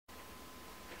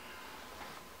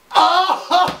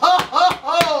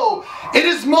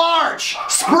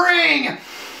Spring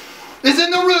is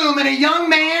in the room and a young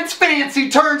man's fancy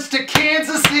turns to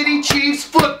Kansas City Chiefs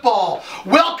football.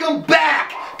 Welcome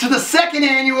back to the second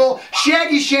annual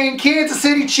Shaggy Shane Kansas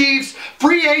City Chiefs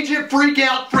free agent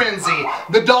freakout frenzy.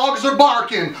 The dogs are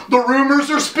barking, the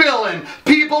rumors are spilling,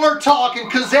 people are talking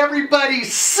because everybody's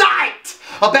psyched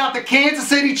about the Kansas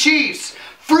City Chiefs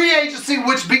free agency,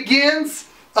 which begins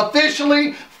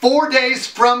officially 4 days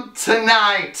from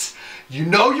tonight. You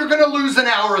know you're going to lose an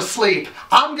hour of sleep.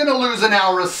 I'm going to lose an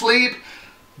hour of sleep.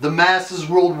 The masses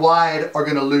worldwide are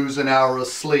going to lose an hour of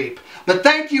sleep. But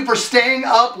thank you for staying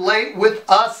up late with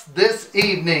us this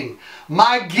evening.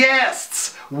 My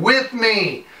guests with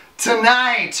me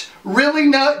tonight really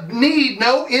need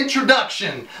no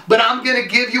introduction, but I'm going to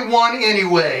give you one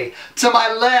anyway. To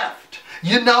my left,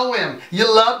 you know him,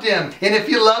 you loved him, and if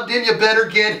you loved him, you better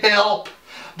get help.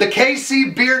 The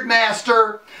KC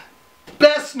Beardmaster,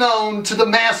 best known to the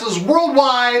masses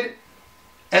worldwide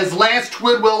as Lance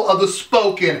Twidwell of the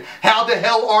Spoken. How the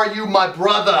hell are you, my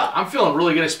brother? I'm feeling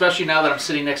really good, especially now that I'm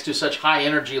sitting next to such high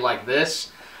energy like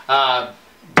this.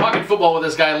 Talking football with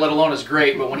this guy, let alone, is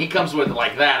great, but when he comes with it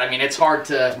like that, I mean, it's hard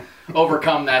to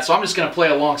overcome that. So I'm just going to play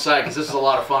alongside because this is a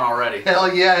lot of fun already.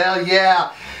 Hell yeah, hell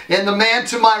yeah. And the man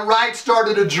to my right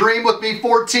started a dream with me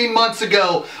 14 months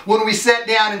ago when we sat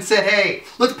down and said, hey,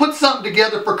 let's put something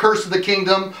together for Curse of the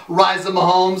Kingdom, Rise of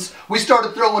Mahomes. We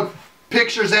started throwing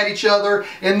pictures at each other,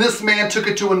 and this man took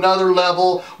it to another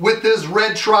level with his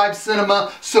Red Tribe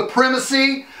Cinema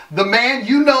supremacy. The man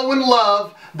you know and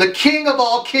love, the king of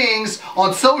all kings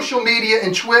on social media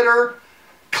and Twitter,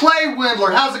 Clay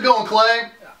Wendler. How's it going,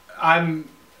 Clay?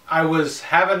 I was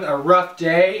having a rough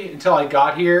day until I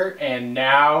got here, and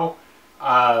now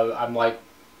I'm like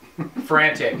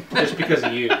frantic just because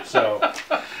of you. So,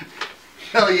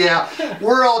 hell yeah,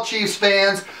 we're all Chiefs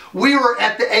fans. We were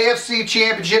at the AFC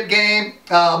Championship game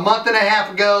a month and a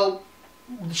half ago.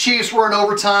 The Chiefs were in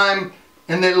overtime,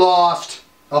 and they lost.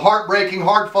 A heartbreaking,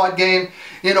 hard-fought game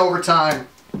in overtime,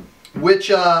 which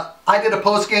I did a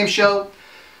post-game show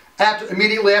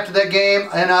immediately after that game,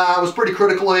 and I was pretty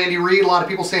critical of Andy Reid. A lot of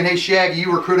people saying, hey, Shaggy,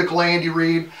 you were critical of Andy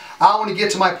Reid. I want to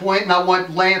get to my point, and I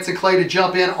want Lance and Clay to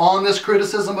jump in on this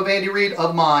criticism of Andy Reid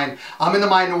of mine. I'm in the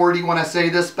minority when I say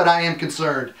this, but I am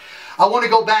concerned. I want to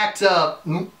go back to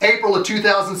April of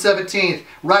 2017,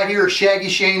 right here at Shaggy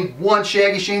Shane, one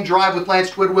Shaggy Shane Drive with Lance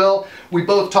Twidwell. We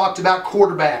both talked about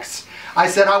quarterbacks. I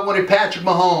said I wanted Patrick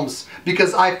Mahomes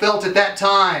because I felt at that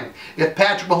time if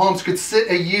Patrick Mahomes could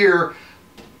sit a year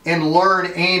and learn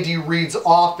Andy Reid's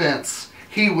offense,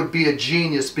 he would be a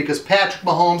genius because Patrick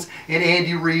Mahomes and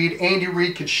Andy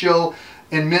Reid could show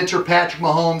and mentor Patrick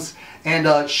Mahomes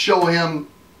and show him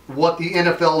what the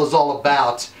NFL is all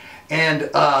about. And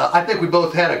I think we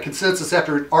both had a consensus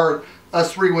after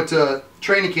us three went to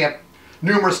training camp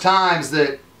numerous times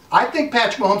that I think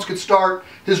Patrick Mahomes could start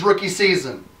his rookie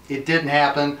season. It didn't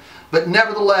happen, but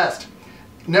nevertheless,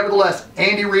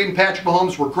 Andy Reid and Patrick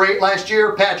Mahomes were great last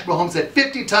year. Patrick Mahomes had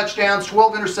 50 touchdowns,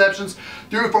 12 interceptions,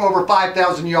 threw for over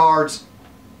 5,000 yards.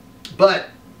 But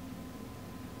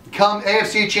come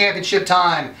AFC Championship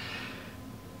time,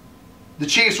 the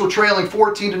Chiefs were trailing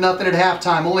 14-0 at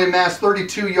halftime, only amassed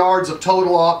 32 yards of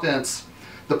total offense.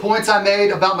 The points I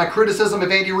made about my criticism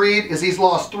of Andy Reid is he's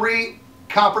lost 3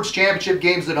 conference championship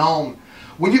games at home.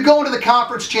 When you go into the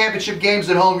conference championship games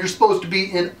at home, you're supposed to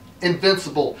be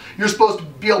invincible. You're supposed to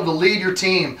be able to lead your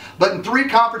team. But in 3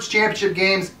 conference championship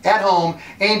games at home,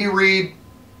 Andy Reid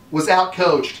was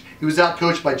outcoached. He was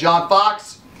outcoached by John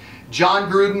Fox,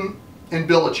 John Gruden, and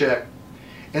Belichick.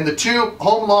 And the 2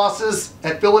 home losses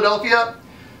at Philadelphia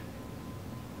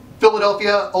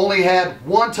only had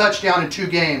 1 touchdown in 2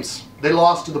 games. They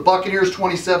lost to the Buccaneers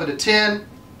 27-10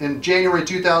 in January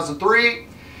 2003,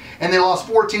 and they lost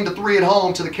 14-3 at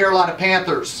home to the Carolina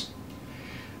Panthers.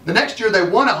 The next year they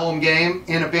won a home game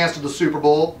and advanced to the Super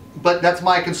Bowl, but that's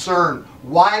my concern.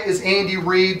 Why is Andy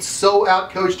Reid so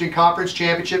outcoached in conference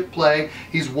championship play?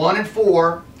 He's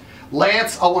 1-4.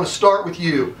 Lance, I want to start with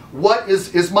you. What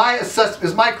is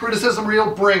my criticism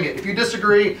real? Bring it. If you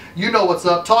disagree, you know what's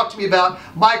up. Talk to me about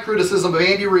my criticism of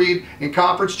Andy Reid in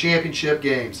conference championship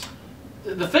games.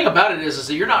 The thing about it is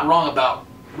that you're not wrong about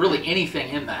really anything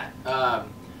in that.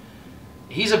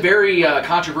 He's a very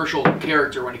controversial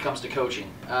character when it comes to coaching.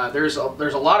 There's a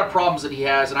lot of problems that he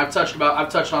has, and I've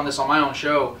touched on this on my own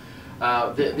show.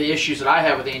 The issues that I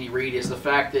have with Andy Reid is the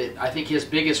fact that I think his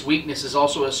biggest weakness is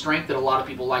also a strength that a lot of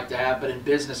people like to have, but in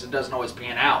business it doesn't always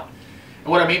pan out.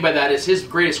 And what I mean by that is his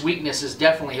greatest weakness is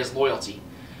definitely his loyalty,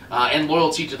 and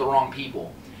loyalty to the wrong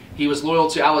people. He was loyal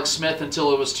to Alex Smith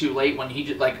until it was too late when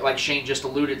he, like Shane just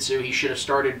alluded to, he should have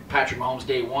started Patrick Mahomes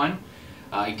day one.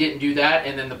 He didn't do that,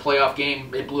 and then the playoff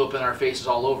game, it blew up in our faces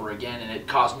all over again, and it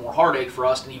caused more heartache for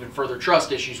us and even further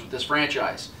trust issues with this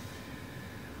franchise.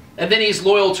 And then he's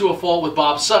loyal to a fault with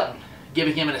Bob Sutton,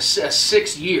 giving him a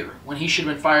 6th year when he should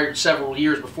have been fired several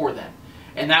years before then.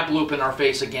 And that blew up in our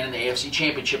face again in the AFC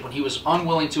Championship when he was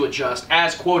unwilling to adjust,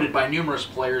 as quoted by numerous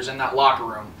players in that locker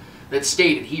room that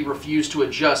stated he refused to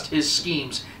adjust his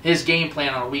schemes, his game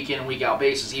plan on a week-in and week-out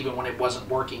basis, even when it wasn't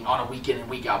working on a week-in and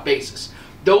week-out basis.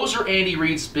 Those are Andy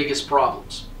Reid's biggest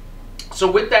problems.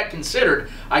 So with that considered,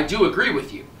 I do agree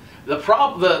with you. The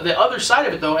other side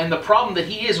of it, though, and the problem that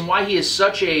he is and why he is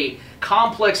such a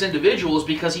complex individual is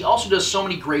because he also does so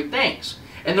many great things.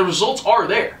 And the results are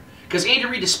there. Because Andy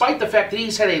Reid, despite the fact that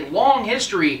he's had a long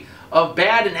history of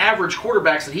bad and average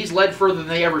quarterbacks that he's led further than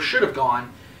they ever should have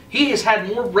gone, he has had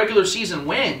more regular season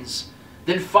wins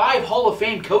than 5 Hall of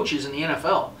Fame coaches in the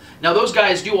NFL. Now, those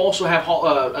guys do also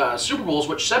have Super Bowls,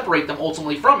 which separate them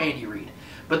ultimately from Andy Reid.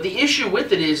 But the issue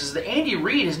with it is that Andy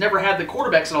Reid has never had the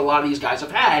quarterbacks that a lot of these guys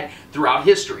have had throughout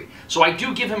history. So I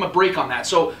do give him a break on that.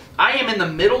 So I am in the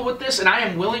middle with this, and I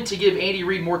am willing to give Andy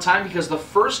Reid more time because the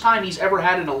first time he's ever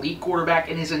had an elite quarterback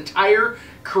in his entire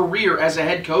career as a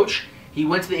head coach, he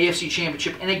went to the AFC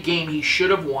Championship in a game he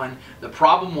should have won. The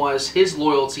problem was his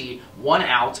loyalty won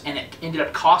out, and it ended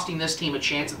up costing this team a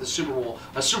chance at the Super Bowl.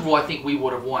 A Super Bowl I think we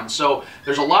would have won. So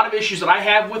there's a lot of issues that I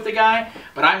have with the guy,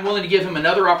 but I'm willing to give him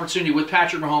another opportunity with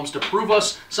Patrick Mahomes to prove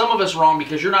some of us wrong,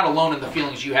 because you're not alone in the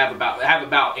feelings you have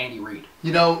about Andy Reid.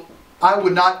 You know, I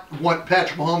would not want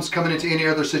Patrick Mahomes coming into any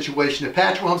other situation. If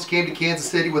Patrick Mahomes came to Kansas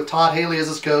City with Todd Haley as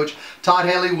his coach, Todd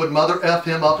Haley would mother F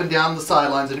him up and down the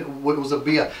sidelines, and it would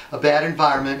be a bad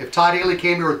environment. If Todd Haley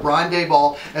came here with Brian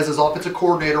Daboll as his offensive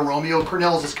coordinator, Romeo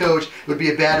Crennel as his coach, it would be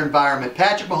a bad environment.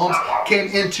 Patrick Mahomes came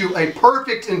into a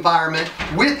perfect environment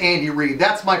with Andy Reid.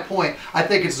 That's my point. I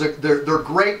think they're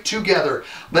great together.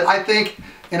 But I think,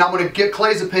 and I'm going to get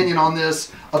Clay's opinion on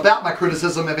this about my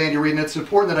criticism of Andy Reid, and it's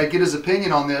important that I get his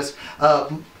opinion on this.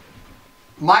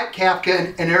 Mike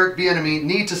Kafka and Eric Bieniemy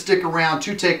need to stick around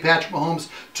to take Patrick Mahomes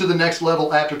to the next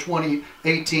level after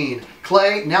 2018.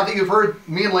 Clay, now that you've heard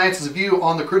me and Lance's view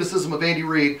on the criticism of Andy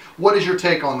Reid, what is your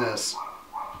take on this?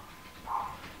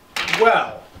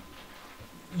 Well,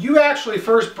 you actually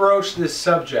first broached this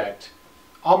subject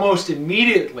almost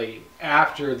immediately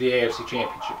after the AFC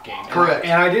Championship game. Correct.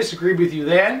 And I disagreed with you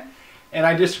then, and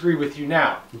I disagree with you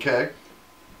now. Okay.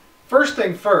 First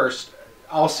thing first,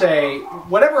 I'll say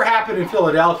whatever happened in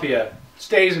Philadelphia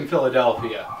stays in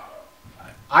Philadelphia.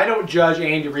 I don't judge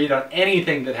Andy Reid on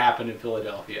anything that happened in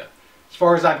Philadelphia. As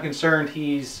far as I'm concerned,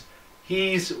 he's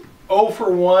 0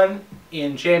 for 1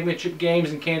 in championship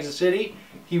games in Kansas City.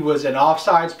 He was an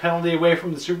offsides penalty away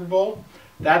from the Super Bowl.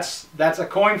 That's a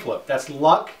coin flip. That's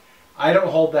luck. I don't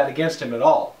hold that against him at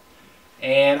all.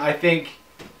 And I think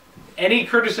any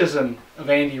criticism of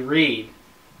Andy Reid,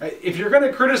 if you're going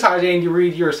to criticize Andy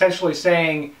Reid, you're essentially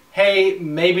saying, hey,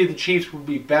 maybe the Chiefs would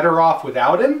be better off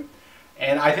without him.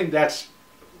 And I think that's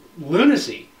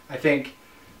lunacy. I think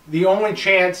the only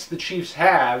chance the Chiefs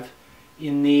have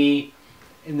in the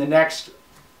next,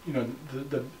 you know,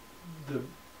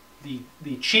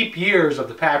 the cheap years of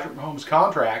the Patrick Mahomes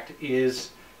contract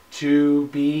is to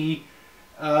be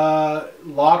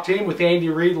locked in with Andy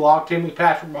Reid, locked in with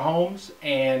Patrick Mahomes,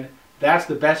 and that's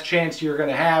the best chance you're going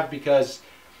to have, because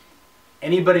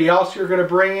anybody else you're going to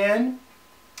bring in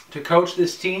to coach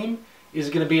this team is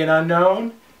going to be an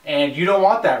unknown, and you don't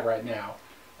want that right now.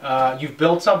 You've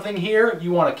built something here.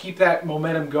 You want to keep that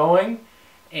momentum going,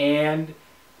 and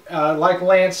like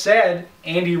Lance said,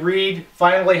 Andy Reid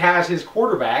finally has his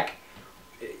quarterback.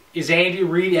 Is Andy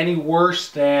Reid any worse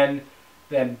than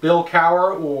Bill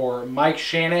Cowher or Mike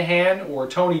Shanahan or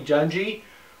Tony Dungy,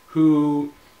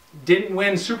 who didn't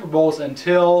win Super Bowls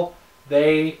until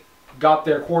they got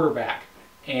their quarterback?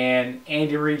 And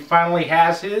Andy Reid finally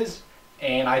has his,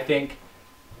 and I think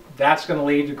that's going to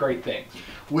lead to great things.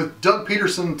 With Doug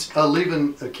Peterson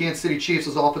leaving the Kansas City Chiefs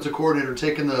as offensive coordinator,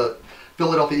 taking the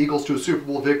Philadelphia Eagles to a Super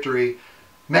Bowl victory,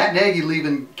 Matt Nagy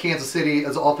leaving Kansas City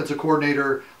as offensive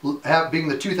coordinator, being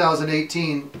the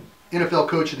 2018 NFL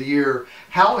Coach of the Year,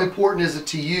 how important is it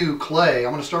to you, Clay,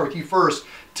 I'm going to start with you first,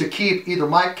 to keep either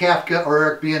Mike Kafka or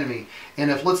Eric Bieniemy? And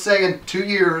if, let's say in 2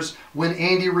 years, when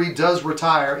Andy Reid does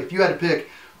retire, if you had to pick,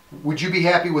 would you be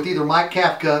happy with either Mike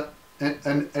Kafka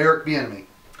and Eric Bieniemy?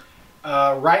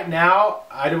 Right now,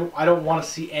 I don't want to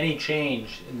see any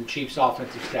change in the Chiefs'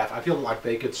 offensive staff. I feel like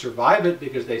they could survive it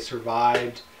because they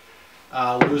survived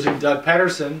losing Doug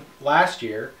Peterson last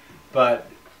year. But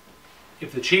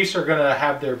if the Chiefs are going to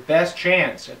have their best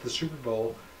chance at the Super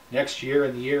Bowl next year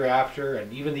and the year after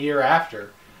and even the year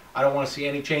after, I don't want to see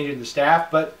any change in the staff.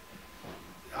 But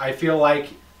I feel like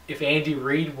if Andy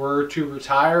Reid were to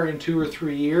retire in 2 or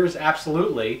 3 years,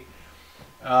 absolutely,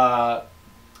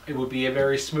 it would be a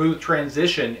very smooth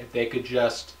transition if they could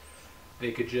just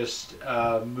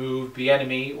move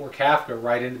Bieniemy or Kafka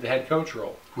right into the head coach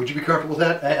role. Would you be comfortable with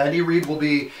that? Andy Reid will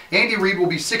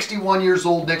be 61 years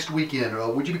old next weekend.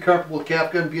 Would you be comfortable with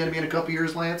Kafka and Bieniemy in a couple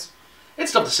years, Lance?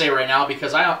 It's tough to say right now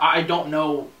because I don't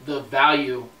know the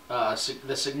value, the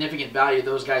significant value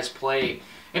those guys play,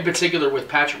 in particular with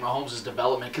Patrick Mahomes'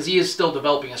 development, because he is still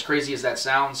developing, as crazy as that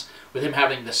sounds, with him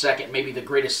having the second, maybe the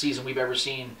greatest season we've ever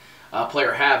seen a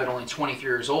player have at only 23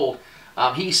 years old.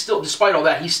 He's still, despite all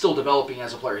that, he's still developing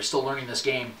as a player. He's still learning this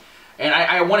game. And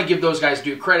I want to give those guys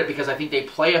due credit because I think they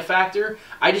play a factor.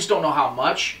 I just don't know how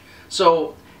much.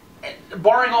 So,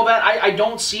 barring all that, I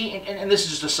don't see, and this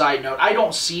is just a side note, I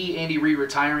don't see Andy Reid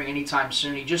retiring anytime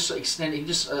soon. He just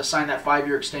signed that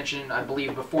 5-year extension, I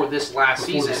believe, before this last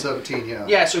season. Before the 17, yeah.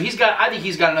 Yeah, so I think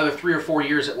he's got another 3 or 4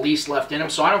 years at least left in him.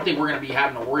 So I don't think we're going to be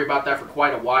having to worry about that for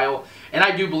quite a while. And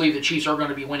I do believe the Chiefs are going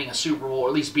to be winning a Super Bowl, or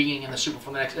at least being in the Super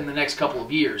Bowl in the next couple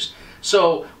of years.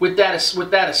 So with that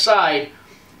aside,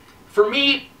 for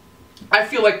me, I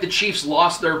feel like the Chiefs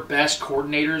lost their best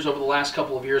coordinators over the last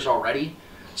couple of years already.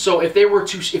 So if you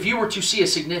were to see a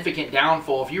significant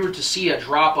downfall, if you were to see a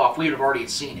drop-off, we would have already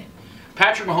seen it.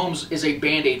 Patrick Mahomes is a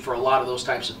Band-Aid for a lot of those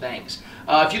types of things.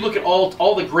 If you look at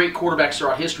all the great quarterbacks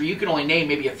throughout history, you can only name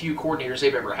maybe a few coordinators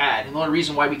they've ever had. And the only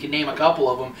reason why we can name a couple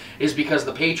of them is because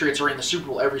the Patriots are in the Super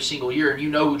Bowl every single year, and you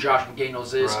know who Josh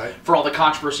McDaniels is for all the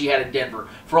controversy he had in Denver,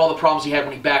 for all the problems he had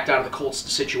when he backed out of the Colts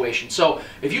situation. So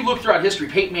if you look throughout history,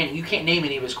 Peyton Manning, you can't name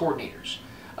any of his coordinators.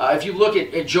 If you look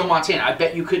at Joe Montana, I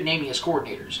bet you couldn't name his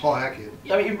coordinators. Paul Hackett.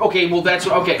 I mean, okay, well, that's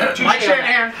okay. Touche on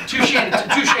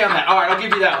that. All right, I'll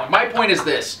give you that one. My point is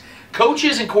this.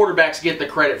 Coaches and quarterbacks get the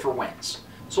credit for wins.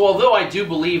 So although I do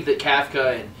believe that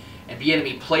Kafka and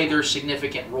Bieniemy play their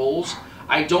significant roles,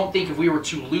 I don't think if we were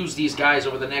to lose these guys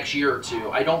over the next year or two,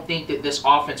 I don't think that this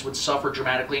offense would suffer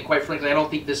dramatically. And quite frankly, I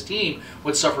don't think this team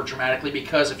would suffer dramatically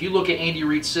because if you look at Andy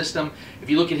Reid's system,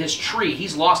 if you look at his tree,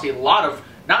 he's lost a lot of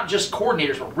not just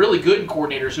coordinators, but really good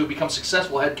coordinators who have become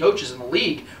successful head coaches in the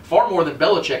league, far more than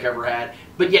Belichick ever had,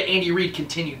 but yet Andy Reid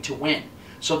continued to win.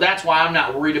 So that's why I'm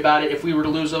not worried about it if we were to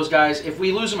lose those guys. If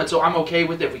we lose them, I'm okay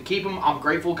with it. If we keep them, I'm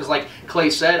grateful because like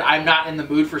Clay said, I'm not in the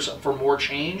mood for more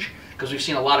change because we've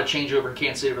seen a lot of change over in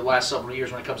Kansas City over the last several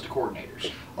years when it comes to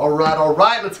coordinators. All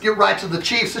right. Let's get right to the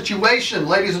Chiefs situation.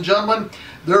 Ladies and gentlemen,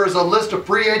 there is a list of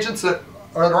free agents that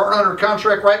aren't under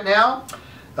contract right now.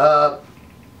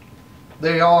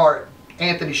 They are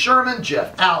Anthony Sherman,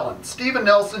 Jeff Allen, Steven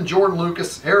Nelson, Jordan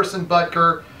Lucas, Harrison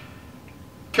Butker,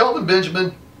 Kelvin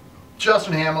Benjamin,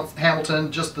 Justin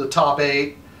Hamilton, just the top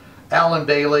 8. Alan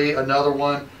Bailey, another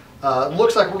one.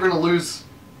 Looks like we're going to lose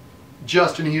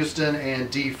Justin Houston and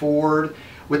D. Ford.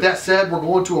 With that said, we're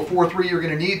going to a 4-3. You're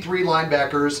going to need 3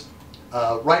 linebackers.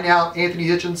 Right now, Anthony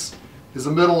Hitchens is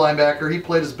a middle linebacker. He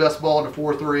played his best ball in a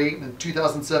 4-3 in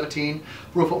 2017.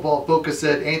 Pro Football Focus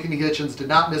said Anthony Hitchens did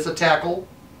not miss a tackle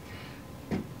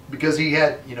because he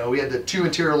had the 2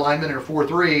 interior linemen in a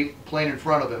 4-3 playing in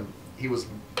front of him. He was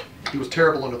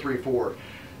terrible in a 3-4.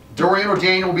 Dorian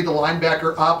O'Daniel will be the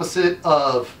linebacker opposite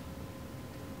of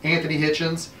Anthony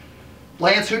Hitchens.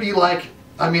 Lance, who do you like?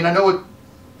 I mean, I know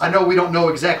we don't know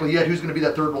exactly yet who's going to be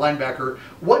that third linebacker.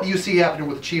 What do you see happening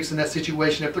with the Chiefs in that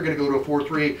situation if they're going to go to a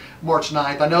 4-3 March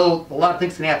 9th? I know a lot of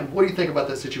things can happen. What do you think about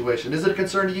that situation? Is it a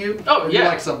concern to you? Oh, yeah. Do you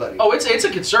like somebody? Oh, it's a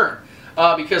concern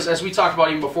because as we talked about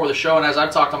even before the show and as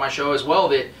I've talked on my show as well,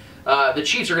 that the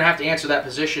Chiefs are going to have to answer that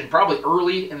position probably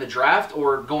early in the draft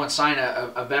or go and sign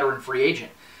a veteran free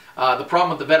agent. The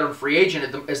problem with the veteran free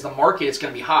agent is the market is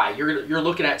going to be high. You're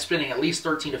looking at spending at least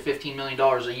 $13 to $15 million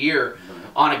a year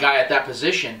on a guy at that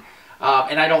position.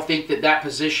 And I don't think that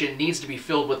position needs to be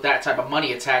filled with that type of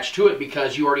money attached to it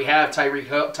because you already have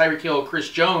Tyreek Hill, Chris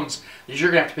Jones that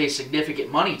you're going to have to pay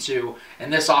significant money to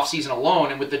in this offseason alone.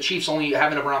 And with the Chiefs only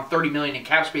having around $30 million in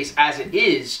cap space as it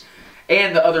is,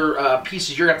 and the other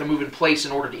pieces you're going to have to move in place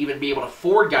in order to even be able to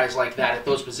afford guys like that at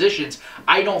those positions,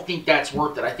 I don't think that's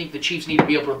worth it. I think the Chiefs need to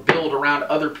be able to build around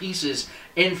other pieces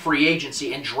in free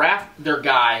agency and draft their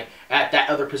guy at that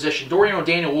other position. Dorian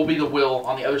O'Daniel will be the will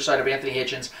on the other side of Anthony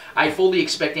Hitchens. I fully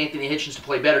expect Anthony Hitchens to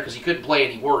play better because he couldn't play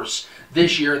any worse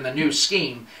this year in the new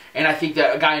scheme. And I think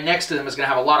that a guy next to him is going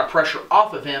to have a lot of pressure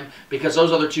off of him because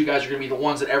those other 2 guys are going to be the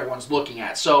ones that everyone's looking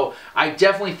at. So I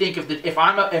definitely think if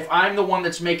I'm the one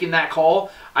that's making that call,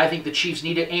 I think the Chiefs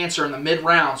need to answer in the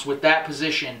mid-rounds with that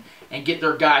position and get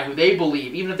their guy who they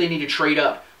believe, even if they need to trade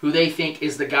up, who they think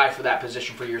is the guy for that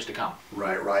position for years to come.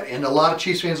 Right, right. And a lot of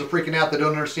Chiefs fans are freaking out. They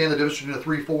don't understand the difference between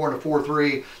a 3-4 and a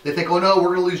 4-3. They think, oh no,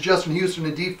 we're going to lose Justin Houston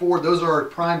and D Ford. Those are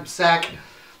prime sack.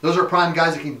 Those are prime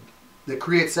guys that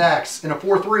create sacks. In a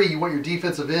 4-3, you want your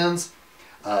defensive ends,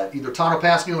 either Tano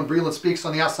Pasnio and Breland Speaks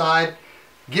on the outside,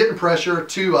 getting pressure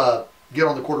to get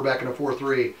on the quarterback in a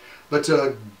 4-3.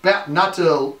 But not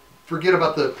to forget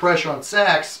about the pressure on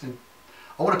sacks. And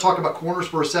I want to talk about corners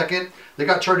for a second. They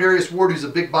got Chardarius Ward, who's a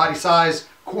big body size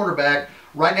cornerback.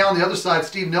 Right now on the other side,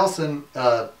 Steve Nelson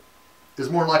is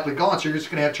more than likely gone, so you're just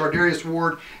going to have Chardarius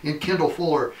Ward and Kendall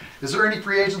Fuller. Is there any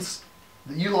free agents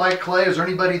that you like, Clay? Is there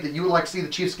anybody that you would like to see the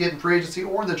Chiefs get in free agency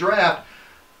or in the draft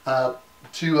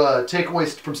to take away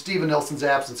from Steven Nelson's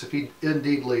absence if he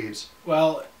indeed leaves?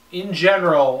 Well, in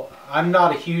general, I'm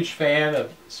not a huge fan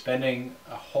of spending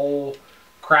a whole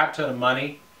crap ton of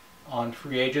money on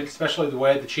free agents, especially the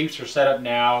way the Chiefs are set up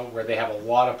now, where they have a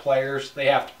lot of players they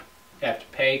have to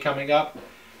pay coming up.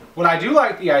 What I do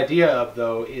like the idea of,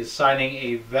 though, is signing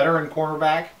a veteran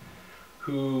cornerback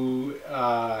who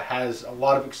has a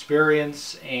lot of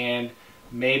experience and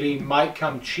maybe might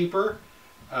come cheaper.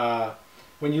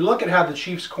 When you look at how the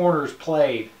Chiefs corners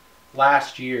played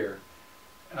last year,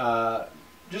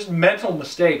 just mental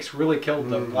mistakes really killed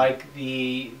them. Like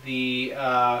the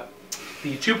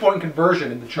 2-point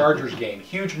conversion in the Chargers game,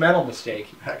 huge mental mistake.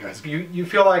 You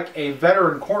feel like a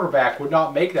veteran cornerback would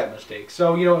not make that mistake.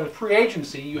 So, you know, in free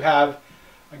agency, you have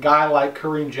a guy like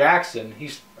Kareem Jackson.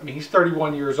 He's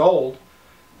 31 years old,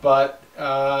 but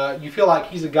you feel like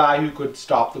he's a guy who could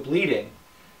stop the bleeding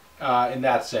in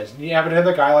that sense. And you have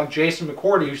another guy like Jason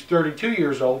McCourty, who's 32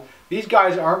 years old. These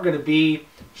guys aren't going to be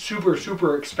super,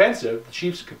 super expensive. The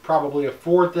Chiefs could probably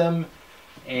afford them,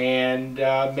 and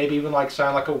maybe even like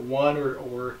sign like a 1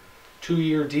 or 2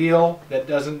 year deal that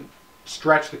doesn't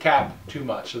stretch the cap too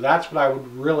much. So that's what I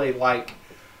would really like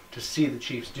to see the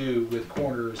Chiefs do with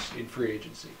corners in free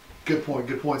agency. Good point,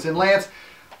 good points. And Lance,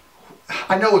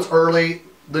 I know it's early.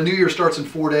 The new year starts in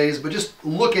 4 days, but just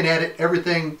looking at it,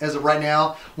 everything as of right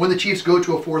now, when the Chiefs go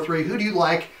to a 4-3, who do you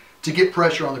like to get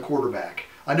pressure on the quarterback?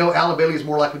 I know Alan Bailey is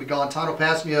more likely to be gone. Tano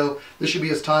Pasnio, this should be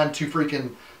his time to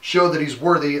freaking show that he's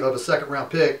worthy of a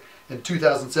second-round pick in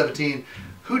 2017.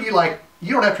 Who do you like?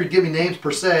 You don't have to give me names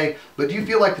per se, but do you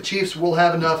feel like the Chiefs will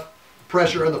have enough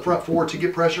pressure on the front four to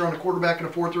get pressure on a quarterback in a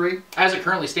 4-3? As it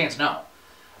currently stands, no.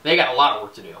 They got a lot of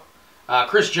work to do.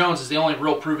 Chris Jones is the only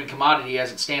real proven commodity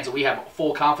as it stands that we have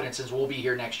full confidence in will be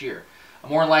here next year.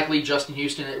 More than likely, Justin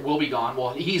Houston will be gone. Well,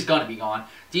 he's going to be gone.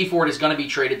 D Ford is going to be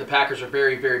traded. The Packers are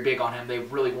very, very big on him. They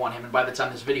really want him, and by the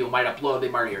time this video might upload, they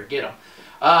might already get him.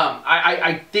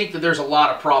 I think that there's a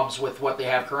lot of problems with what they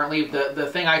have currently. The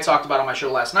thing I talked about on my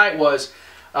show last night was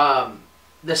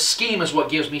the scheme is what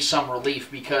gives me some relief,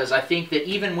 because I think that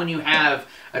even when you have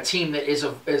a team that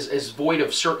is void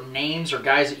of certain names or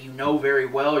guys that you know very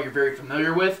well or you're very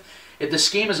familiar with, if the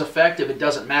scheme is effective, it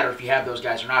doesn't matter if you have those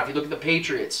guys or not. If you look at the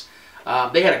Patriots,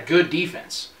 they had a good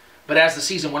defense. But as the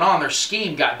season went on, their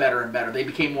scheme got better and better. They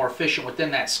became more efficient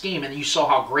within that scheme, and you saw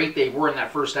how great they were in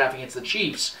that first half against the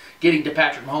Chiefs, getting to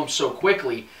Patrick Mahomes so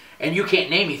quickly. And you can't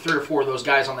name me 3 or 4 of those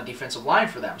guys on the defensive line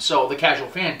for them, so the casual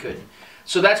fan couldn't.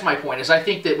 So that's my point, is I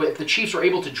think that if the Chiefs are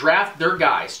able to draft their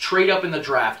guys, trade up in the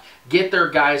draft, get their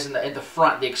guys in the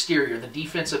front, the exterior, the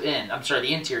defensive end, I'm sorry,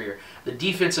 the interior, the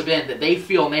defensive end, that they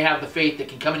feel and they have the faith that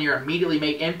can come in here and immediately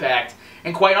make impact,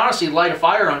 and quite honestly light a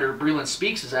fire under Breland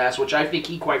Speaks' ass, which I think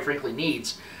he quite frankly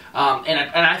needs. And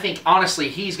I think honestly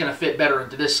he's going to fit better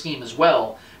into this scheme as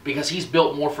well, because he's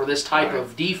built more for this type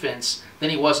of defense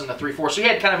than he was in the 3-4. So he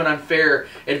had kind of an unfair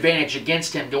advantage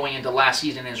against him going into last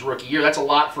season in his rookie year. That's a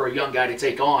lot for a young guy to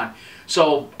take on.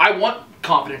 So I want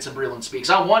confidence in Breland Speaks.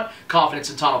 I want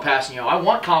confidence in Tano Pasnio. I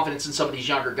want confidence in some of these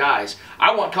younger guys.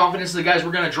 I want confidence in the guys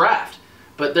we're going to draft.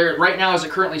 But right now, as it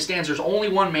currently stands, there's only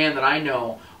one man that I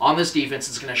know on this defense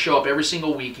that's going to show up every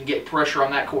single week and get pressure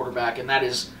on that quarterback, and that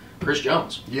is Chris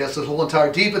Jones. Yes, this whole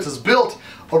entire defense is built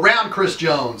around Chris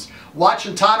Jones.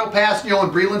 Watching Tano Pasnio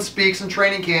and Breland Speaks in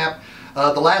training camp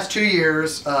the last 2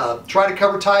 years, try to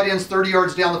cover tight ends 30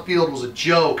 yards down the field was a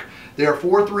joke. They are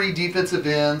 4-3 defensive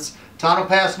ends. Tano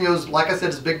Pasnio's, like I said,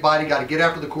 is big body, got to get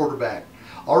after the quarterback.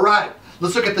 All right,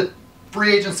 let's look at the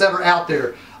free agents that are out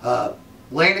there.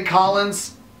 Landon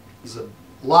Collins is a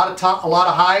lot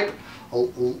of hype,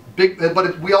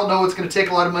 but we all know it's going to take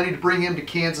a lot of money to bring him to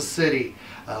Kansas City.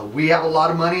 We have a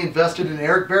lot of money invested in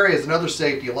Eric Berry as another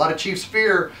safety. A lot of Chiefs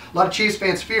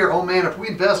fans fear, oh man, if we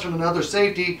invest in another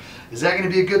safety, is that going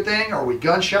to be a good thing? Are we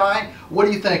gun shy? What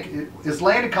do you think? Is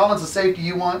Landon Collins the safety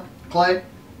you want, Clay?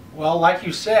 Well, like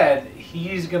you said,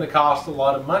 he's going to cost a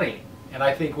lot of money. And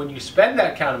I think when you spend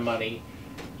that kind of money,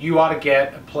 you ought to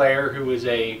get a player who is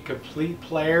a complete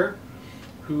player,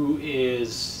 who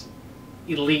is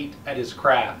elite at his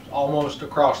craft, almost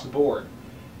across the board.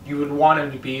 You would want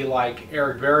him to be like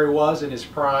Eric Berry was in his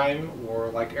prime, or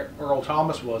like Earl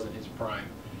Thomas was in his prime.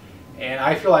 And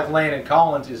I feel like Landon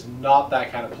Collins is not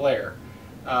that kind of player.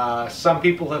 Some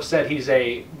people have said he's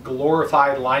a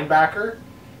glorified linebacker.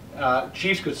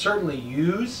 Chiefs could certainly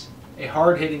use a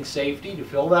hard-hitting safety to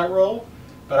fill that role,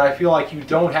 but I feel like you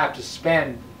don't have to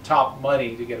spend top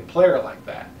money to get a player like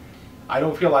that. I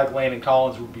don't feel like Landon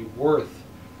Collins would be worth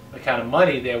the kind of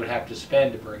money they would have to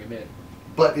spend to bring him in.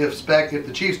 But if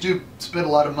the Chiefs do spend a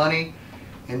lot of money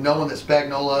and knowing that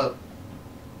Spagnuolo,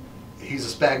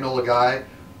 he's a Spagnuolo guy,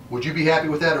 would you be happy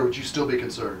with that, or would you still be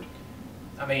concerned?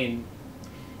 I mean,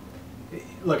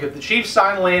 look, if the Chiefs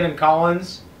sign Landon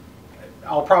Collins,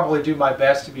 I'll probably do my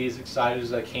best to be as excited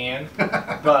as I can.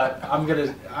 But I'm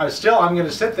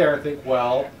gonna sit there and think,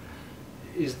 well,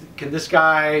 can this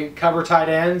guy cover tight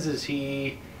ends? Is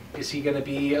he going to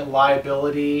be a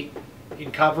liability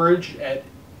in coverage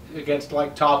against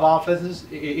like top offenses?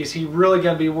 Is he really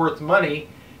going to be worth the money?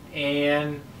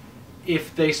 And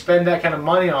if they spend that kind of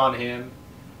money on him,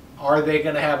 are they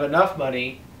going to have enough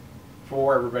money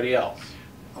for everybody else?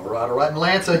 All right. And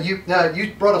Lance,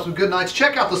 you brought up some good nights.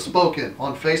 Check out The Spoken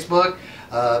on Facebook.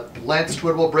 Lance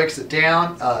Twidwell breaks it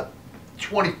down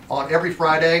 20 on every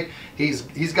Friday.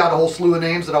 He's got a whole slew of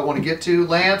names that I want to get to.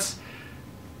 Lance,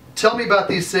 tell me about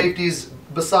these safeties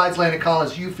besides Landon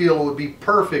Collins you feel would be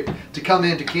perfect to come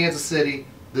into Kansas City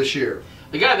this year.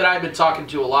 The guy that I've been talking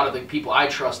to, a lot of the people I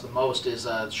trust the most, is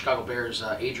the Chicago Bears'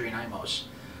 Adrian Amos.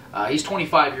 He's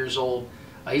 25 years old.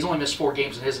 He's only missed 4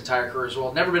 games in his entire career as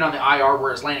well. Never been on the IR,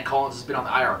 whereas Landon Collins has been on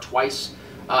the IR twice.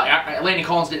 Landon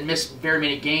Collins didn't miss very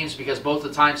many games because both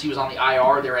the times he was on the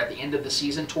IR, they were at the end of the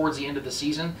season, towards the end of the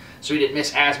season, so he didn't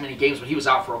miss as many games, but he was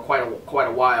out for quite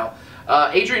a while.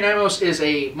 Adrian Amos is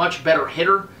a much better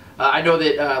hitter. I know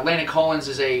that Landon Collins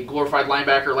is a glorified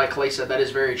linebacker, like Clay said. That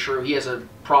is very true. He has a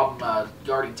problem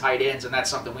guarding tight ends, and that's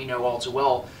something we know all too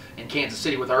well in Kansas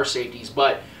City with our safeties.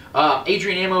 But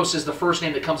Adrian Amos is the first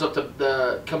name that comes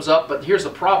up. But here's the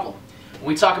problem: when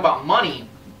we talk about money,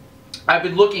 I've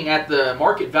been looking at the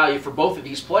market value for both of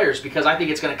these players because I think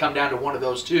it's going to come down to one of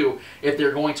those two if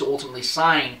they're going to ultimately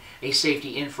sign a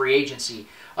safety in free agency.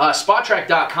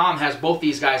 SpotTrack.com has both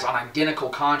these guys on identical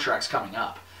contracts coming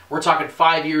up. We're talking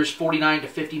 5 years, $49 to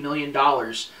 $50 million,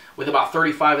 with about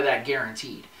 35 of that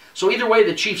guaranteed. So either way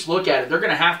the Chiefs look at it, they're going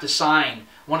to have to sign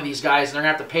one of these guys, and they're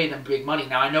going to have to pay them big money.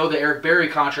 Now, I know the Eric Berry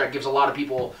contract gives a lot of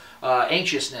people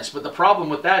anxiousness, but the problem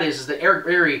with that is that Eric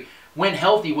Berry, when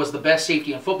healthy, was the best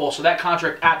safety in football, so that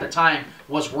contract at the time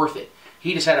was worth it.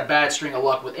 He just had a bad string of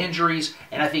luck with injuries,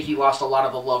 and I think he lost a lot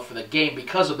of the love for the game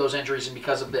because of those injuries and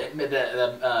because of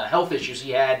the health issues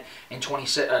he had in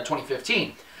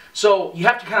 2015. So you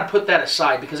have to kind of put that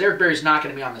aside because Eric Berry's not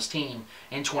going to be on this team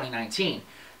in 2019,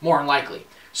 more than likely.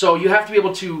 So you have to be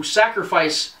able to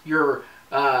sacrifice your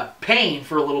pain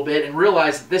for a little bit and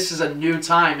realize that this is a new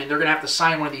time and they're going to have to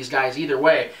sign one of these guys either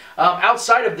way.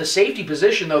 Outside of the safety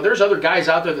position, though, there's other guys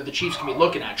out there that the Chiefs can be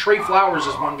looking at. Trey Flowers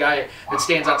is one guy that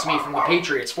stands out to me from the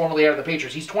Patriots, formerly out of the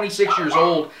Patriots. He's 26 years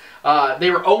old.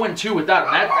 They were 0-2 without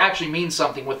him. That actually means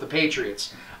something with the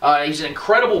Patriots. He's an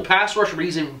incredible pass rusher, but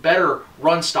he's an even better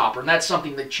run stopper, and that's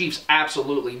something the Chiefs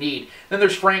absolutely need. Then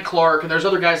there's Frank Clark, and there's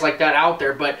other guys like that out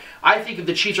there, but I think if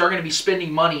the Chiefs are going to be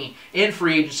spending money in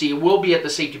free agency, it will be at the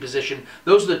safety position.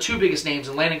 Those are the two biggest names,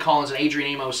 in Landon Collins and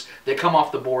Adrian Amos, that come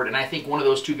off the board, and I think one of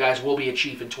those two guys will be a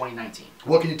Chief in 2019.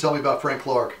 What can you tell me about Frank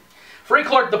Clark? Frank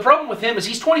Clark, the problem with him is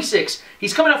he's 26.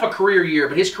 He's coming off a career year,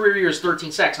 but his career year is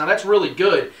 13 sacks. Now, that's really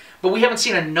good, but we haven't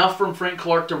seen enough from Frank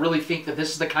Clark to really think that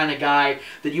this is the kind of guy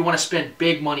that you want to spend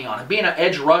big money on. And being an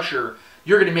edge rusher,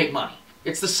 you're going to make money.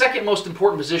 It's the second most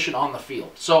important position on the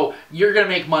field. So you're going to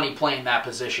make money playing that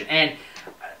position. And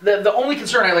the only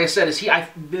concern, like I said, is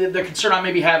the concern I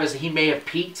maybe have is that he may have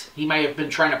peaked. He may have been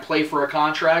trying to play for a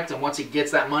contract, and once he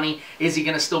gets that money, is he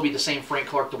going to still be the same Frank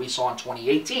Clark that we saw in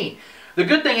 2018? The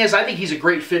good thing is I think he's a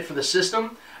great fit for the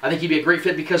system. I think he'd be a great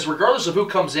fit because regardless of who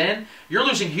comes in, you're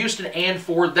losing Houston and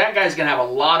Ford. That guy's going to have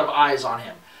a lot of eyes on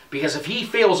him. Because if he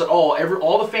fails at all,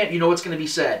 all the fans, you know what's going to be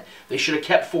said. They should have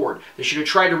kept Ford. They should have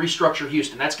tried to restructure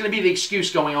Houston. That's going to be the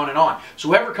excuse going on and on. So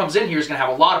whoever comes in here is going to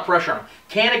have a lot of pressure on him.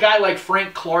 Can a guy like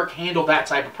Frank Clark handle that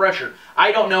type of pressure?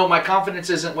 I don't know. My confidence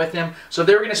isn't with him. So if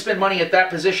they're going to spend money at that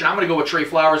position, I'm going to go with Trey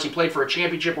Flowers. He played for a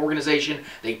championship organization.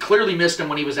 They clearly missed him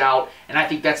when he was out, and I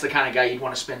think that's the kind of guy you'd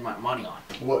want to spend money on.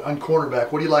 On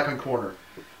cornerback, what do you like on corner?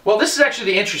 Well, this is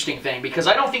actually the interesting thing because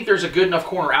I don't think there's a good enough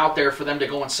corner out there for them to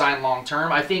go and sign long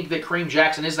term. I think that Kareem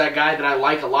Jackson is that guy that I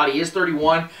like a lot. He is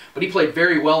 31, but he played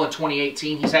very well in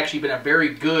 2018. He's actually been a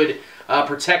very good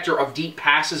protector of deep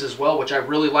passes as well, which I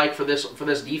really like for this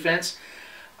defense.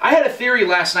 I had a theory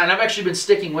last night, and I've actually been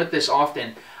sticking with this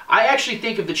often. I actually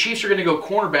think if the Chiefs are going to go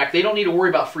cornerback, they don't need to worry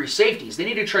about free safeties. They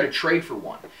need to try to trade for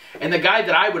one. And the guy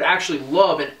that I would actually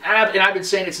love, and I've been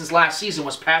saying it since last season,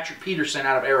 was Patrick Peterson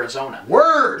out of Arizona.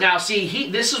 Word! Now,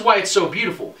 see, this is why it's so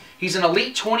beautiful. He's an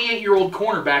elite 28-year-old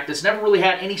cornerback that's never really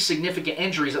had any significant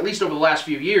injuries, at least over the last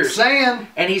few years. Saying.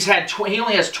 And he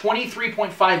only has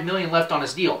 $23.5 million left on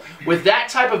his deal. With that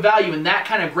type of value and that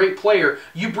kind of great player,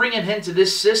 you bring him into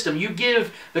this system. You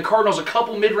give the Cardinals a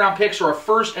couple mid-round picks or a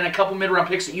first and a couple mid-round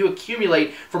picks that you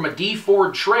accumulate from a D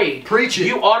Ford trade. Preach it.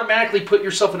 You automatically put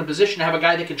yourself in a position to have a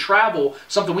guy that can travel,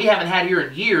 something we haven't had here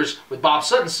in years with Bob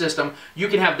Sutton's system. You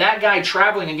can have that guy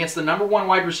traveling against the #1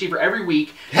 wide receiver every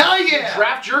week. Hell yeah! You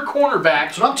draft your cornerback.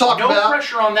 That's what I'm talking about. No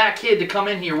pressure on that kid to come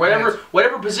in here.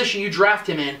 Whatever position you draft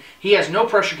him in, he has no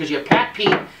pressure because you have Pat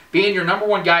Pete being your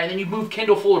 #1 guy, and then you move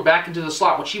Kendall Fuller back into the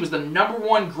slot, which he was the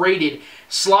 #1 graded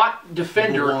slot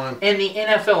defender in the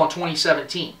NFL in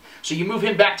 2017. So you move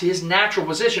him back to his natural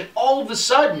position. All of a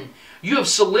sudden, you have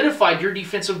solidified your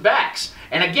defensive backs.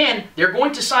 And again, they're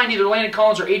going to sign either Landon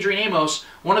Collins or Adrian Amos,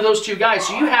 one of those two guys.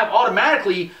 So you have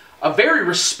automatically a very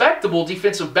respectable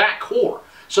defensive back core.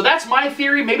 So that's my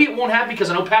theory. Maybe it won't happen because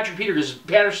I know Patrick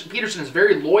Peterson is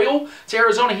very loyal to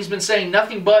Arizona. He's been saying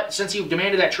nothing but, since he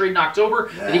demanded that trade in October,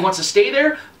 that he wants to stay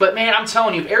there. But, man, I'm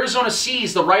telling you, if Arizona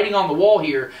sees the writing on the wall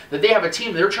here, that they have a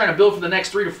team that they're trying to build for the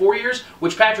next 3 to 4 years,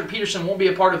 which Patrick Peterson won't be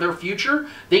a part of their future,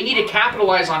 they need to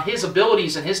capitalize on his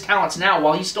abilities and his talents now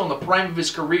while he's still in the prime of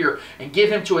his career and give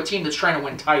him to a team that's trying to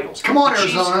win titles. Come on,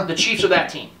 Arizona. The Chiefs are that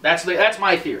team. That's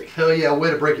my theory. Hell yeah,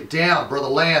 way to break it down, Brother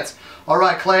Lance. All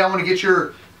right, Clay, I want to get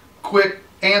your quick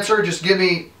answer. Just give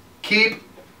me keep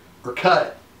or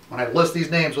cut when I list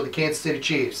these names with the Kansas City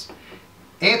Chiefs.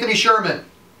 Anthony Sherman.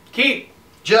 Keep.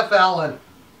 Jeff Allen.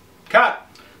 Cut.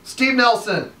 Steve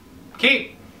Nelson.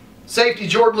 Keep. Safety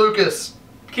Jordan Lucas.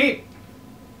 Keep.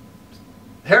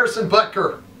 Harrison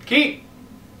Butker. Keep.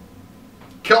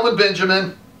 Kelvin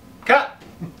Benjamin. Cut.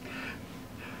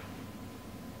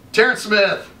 Terrence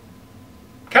Smith.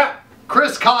 Cut.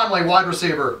 Chris Conley, wide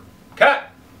receiver. Cut.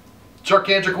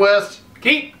 Charkandrick West.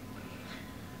 Keep.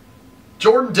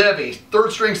 Jordan Devey,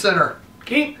 third string center.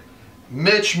 Keep.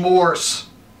 Mitch Morse.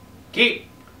 Keep.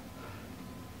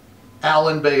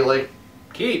 Alan Bailey.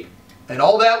 Keep. And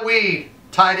all that weed,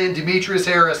 tied in Demetrius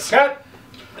Harris. Cut.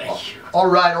 Thank you. All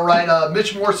right.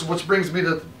 Mitch Morse, which brings me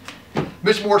to...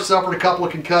 Mitch Morse suffered a couple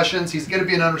of concussions. He's going to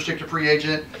be an unrestricted free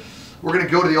agent. We're going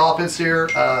to go to the offense here.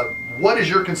 What is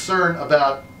your concern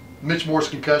about Mitch Morse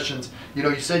concussions? You know,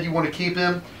 you said you want to keep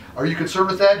him. Are you concerned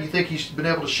with that? Do you think he's been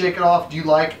able to shake it off? Do you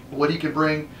like what he can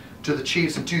bring to the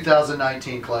Chiefs in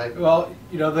 2019, Clay? Well,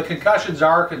 you know, the concussions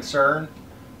are a concern,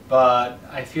 but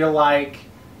I feel like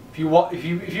if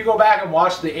you go back and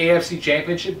watch the AFC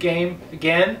Championship game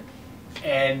again,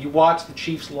 and you watch the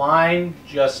Chiefs line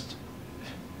just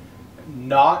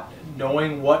not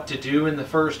knowing what to do in the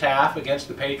first half against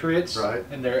the Patriots, right,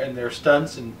 and their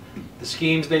stunts and the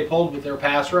schemes they pulled with their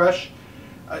pass rush,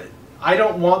 I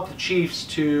don't want the Chiefs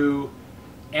to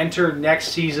enter next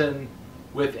season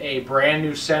with a brand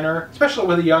new center, especially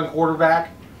with a young quarterback,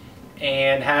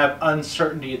 and have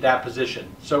uncertainty at that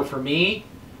position. So for me,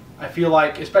 I feel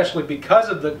like, especially because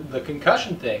of the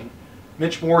concussion thing,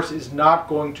 Mitch Morse is not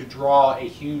going to draw a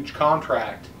huge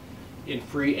contract in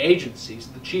free agencies.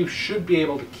 The Chiefs should be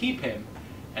able to keep him,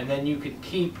 and then you could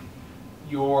keep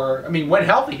your... I mean, when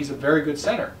healthy, he's a very good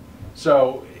center.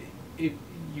 So if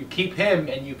you keep him,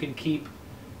 and you can keep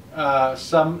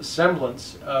some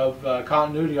semblance of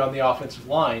continuity on the offensive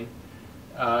line,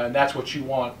 and that's what you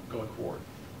want going forward.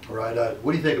 All right.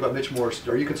 What do you think about Mitch Morse?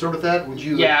 Are you concerned with that? Would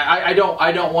you? Yeah, I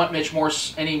don't want Mitch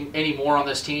Morse any more on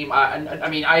this team. I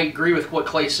mean, I agree with what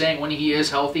Clay's saying. When he is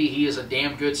healthy, he is a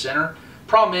damn good center.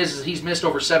 Problem is he's missed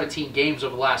over 17 games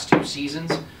over the last 2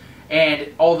 seasons.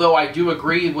 And although I do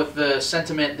agree with the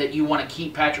sentiment that you want to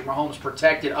keep Patrick Mahomes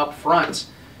protected up front,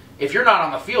 if you're not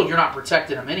on the field, you're not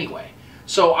protecting him anyway.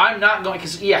 So I'm not going,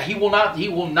 because yeah, he will not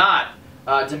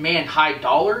demand high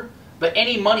dollar, but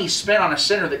any money spent on a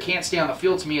center that can't stay on the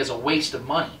field to me is a waste of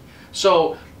money.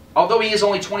 So although he is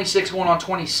only 26 going on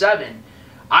 27,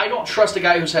 I don't trust a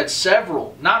guy who's had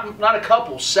several, not a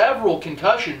couple, several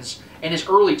concussions in his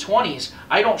early 20s.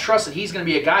 I don't trust that he's going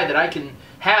to be a guy that I can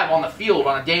have on the field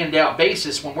on a day in, day out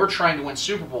basis when we're trying to win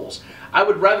Super Bowls. I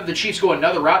would rather the Chiefs go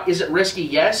another route. Is it risky?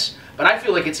 Yes. But But I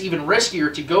feel like it's even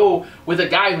riskier to go with a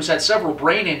guy who's had several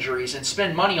brain injuries and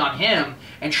spend money on him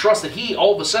and trust that he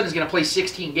all of a sudden is going to play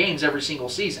 16 games every single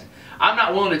season. I'm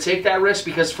not willing to take that risk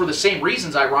because for the same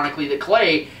reasons, ironically, that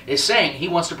Clay is saying he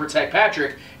wants to protect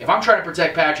Patrick. If I'm trying to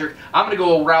protect Patrick, I'm going to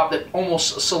go a route that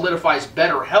almost solidifies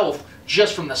better health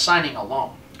just from the signing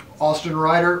alone. Austin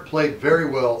Ryder played very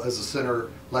well as a center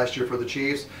last year for the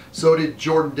Chiefs. So did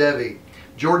Jordan Devey.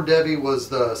 Jordan Devey was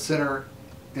the center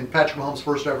in Patrick Mahomes'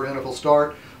 first ever NFL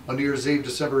start on New Year's Eve,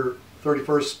 December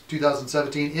 31st,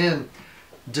 2017 in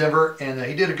Denver, and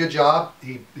he did a good job.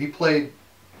 He played.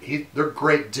 They're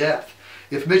great depth.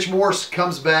 If Mitch Morse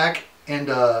comes back and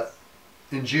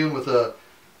in June with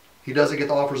he doesn't get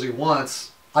the offers he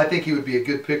wants, I think he would be a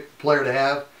good player to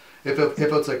have. If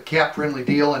it's a cap-friendly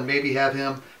deal and maybe have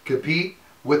him compete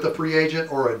with a free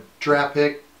agent or a draft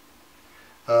pick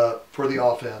for the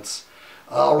offense.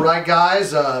 All right,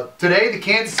 guys. Today, the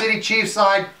Kansas City Chiefs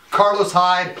side, Carlos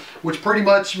Hyde, which pretty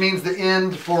much means the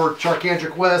end for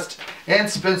Charkandrick West and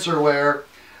Spencer Ware.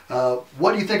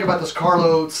 What do you think about this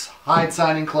Carlos Hyde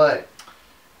signing, Clay?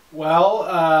 Well,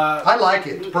 I like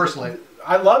it, personally.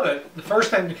 I love it. The first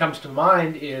thing that comes to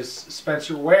mind is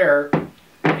Spencer Ware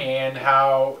and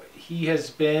how he has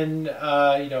been,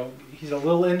 he's a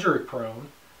little injury prone.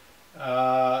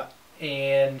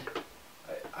 And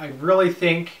I really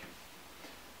think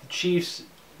the Chiefs,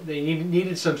 they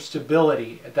needed some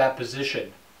stability at that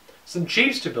position. Some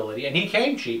cheap stability, and he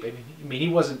came cheap. I mean, he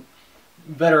wasn't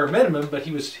veteran minimum, but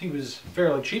he was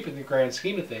fairly cheap in the grand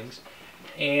scheme of things.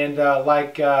 And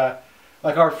like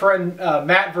our friend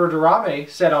Matt Verderame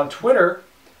said on Twitter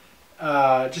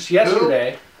just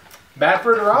yesterday. Who? Matt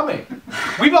Verderame.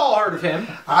 We've all heard of him.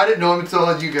 I didn't know him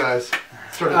until you guys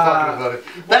started talking about it.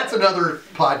 That's another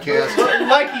podcast.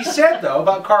 Like he said, though,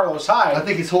 about Carlos Hyde. I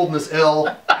think he's holding this L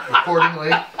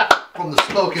accordingly from the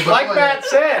smoking. Like Matt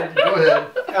said, go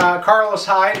ahead. Carlos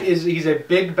Hyde he's a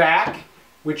big back,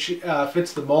 which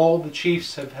fits the mold the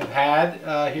Chiefs have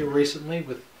had here recently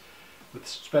with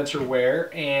Spencer Ware,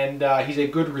 and he's a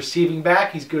good receiving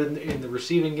back. He's good in the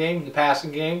receiving game, in the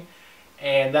passing game,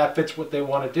 and that fits what they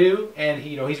want to do. And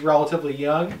he's relatively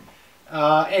young,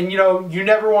 and you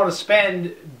never want to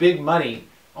spend big money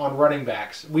on running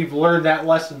backs. We've learned that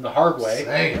lesson the hard way.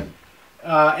 Same.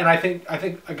 And I think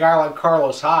a guy like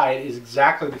Carlos Hyde is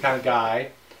exactly the kind of guy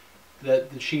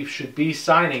that the Chiefs should be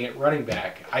signing at running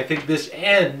back. I think this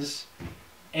ends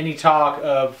any talk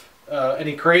of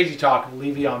any crazy talk of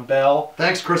Le'Veon Bell.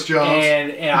 Thanks, Chris Jones.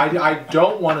 And I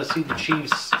don't want to see the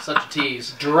Chiefs such a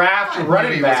tease draft a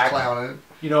running back,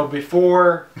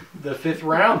 before the 5th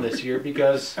round this year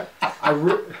because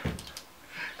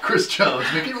Chris Jones,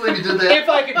 can you believe you did that? If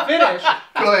I can finish,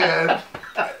 go ahead.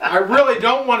 I really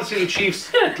don't want to see the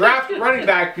Chiefs draft a running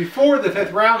back before the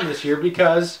 5th round this year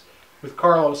because with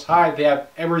Carlos Hyde, they have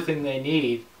everything they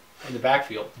need in the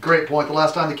backfield. Great point. The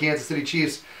last time the Kansas City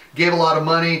Chiefs gave a lot of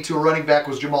money to a running back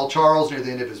was Jamal Charles near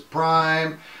the end of his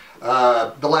prime.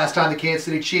 The last time the Kansas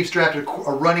City Chiefs drafted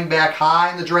a running back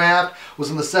high in the draft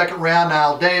was in the 2nd round,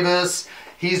 Niall Davis.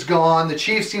 He's gone. The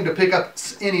Chiefs seem to pick up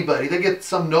anybody. They get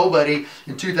some nobody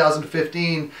in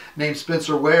 2015 named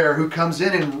Spencer Ware who comes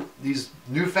in these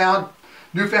newfound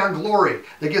glory.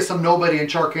 They get some nobody in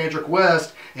Charkandrick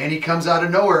West, and he comes out of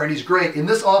nowhere, and he's great. In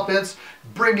this offense,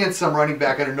 bring in some running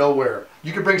back out of nowhere.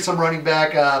 You can bring some running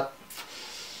back out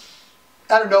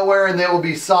of nowhere, and they will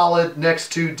be solid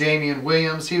next to Damian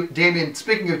Williams.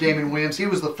 Speaking of Damian Williams, he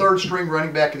was the 3rd string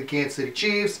running back of the Kansas City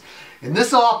Chiefs. In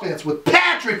this offense with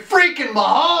Patrick freaking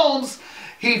Mahomes,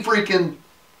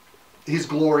 he's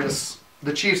glorious.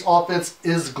 The Chiefs' offense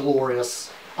is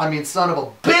glorious. I mean, son of a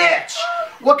bitch!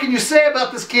 What can you say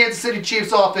about this Kansas City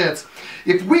Chiefs offense?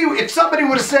 If somebody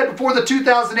would have said before the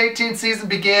 2018 season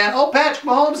began, oh, Patrick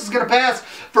Mahomes is going to pass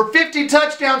for 50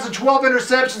 touchdowns and 12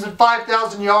 interceptions and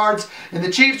 5,000 yards, and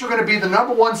the Chiefs were going to be the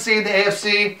 #1 seed in the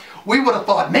AFC, we would have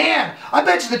thought, man, I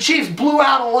bet you the Chiefs blew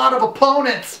out a lot of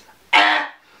opponents.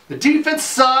 The defense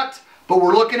sucked, but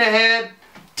we're looking ahead.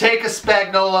 Take a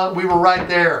Spagnola. We were right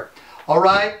there. All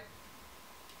right?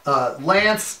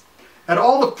 Lance, out of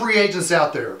all the free agents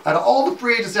out there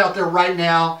right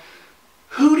now,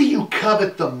 who do you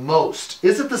covet the most?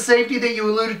 Is it the safety that you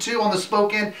alluded to on the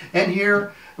spoken and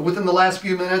here within the last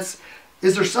few minutes?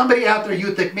 Is there somebody out there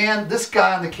you think, man, this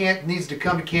guy on the needs to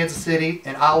come to Kansas City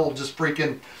and I will just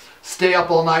freaking stay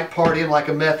up all night partying like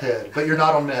a meth head? But you're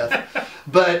not on meth.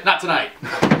 But not tonight.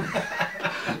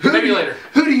 Maybe later.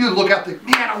 Who do you look out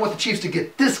man, I want the Chiefs to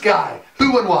get this guy.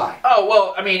 Who and why? Oh,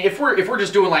 well, I mean, if we're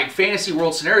just doing like fantasy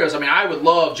world scenarios, I mean, I would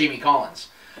love Jamie Collins.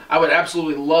 I would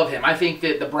absolutely love him. I think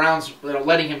that the Browns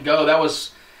letting him go,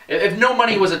 if no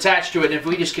money was attached to it, and if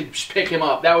we just could pick him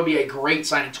up, that would be a great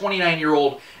signing.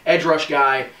 29-year-old edge rush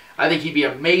guy. I think he'd be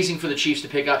amazing for the Chiefs to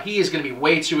pick up. He is going to be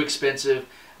way too expensive.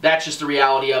 That's just the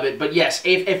reality of it. But yes,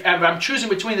 if I'm choosing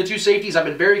between the two safeties, I've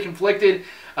been very conflicted.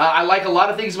 I like a lot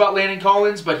of things about Landon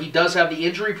Collins, but he does have the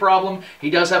injury problem. He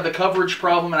does have the coverage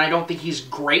problem, and I don't think he's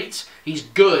great. He's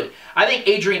good. I think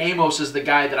Adrian Amos is the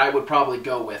guy that I would probably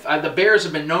go with. The Bears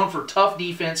have been known for tough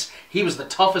defense. He was the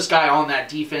toughest guy on that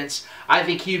defense. I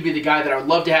think he would be the guy that I would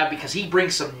love to have because he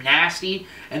brings some nasty,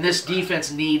 and this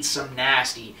defense needs some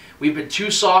nasty. We've been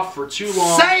too soft for too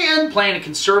long. Playing a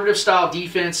conservative-style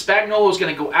defense. Spagnuolo's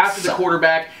going to go after the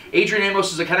quarterback. Adrian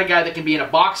Amos is the kind of guy that can be in a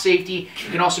box safety. He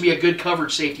can also be a good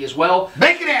coverage safety as well.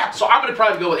 Make it happen. So I'm going to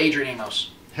probably go with Adrian Amos.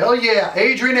 Hell yeah,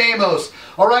 Adrian Amos.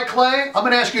 All right, Clay, I'm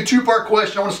going to ask you a two-part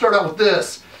question. I want to start out with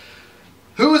this.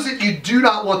 Who is it you do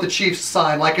not want the Chiefs to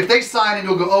sign? Like, if they sign and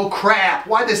you'll go, oh, crap,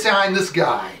 why'd they sign this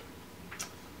guy?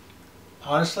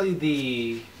 Honestly,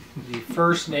 the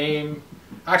first name...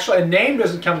 Actually, a name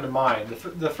doesn't come to mind.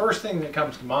 The first thing that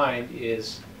comes to mind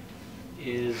is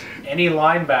any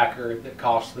linebacker that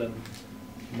costs them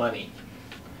money.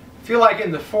 I feel like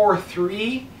in the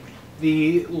 4-3,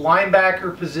 the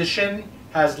linebacker position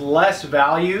has less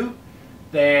value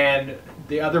than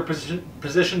the other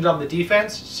positions on the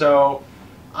defense. So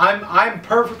I'm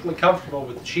perfectly comfortable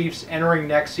with the Chiefs entering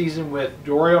next season with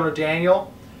Dorian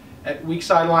O'Daniel at weak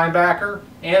side linebacker,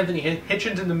 Anthony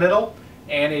Hitchens in the middle,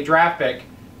 and a draft pick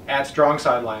at strong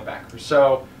side linebacker.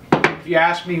 So if you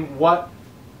ask me what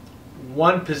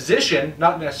one position,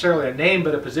 not necessarily a name,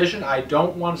 but a position I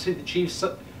don't want to see the Chiefs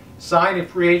sign in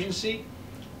free agency,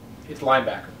 it's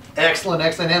linebacker. Excellent,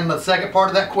 excellent. And the second part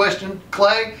of that question,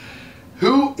 Clay,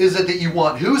 who is it that you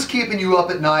want? Who's keeping you up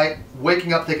at night,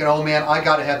 waking up thinking, oh man, I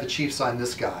got to have the Chiefs sign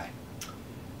this guy?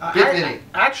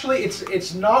 Actually,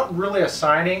 it's not really a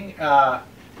signing.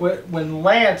 When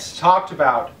Lance talked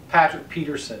about Patrick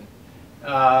Peterson,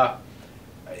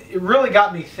 it really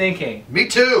got me thinking. Me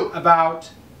too. About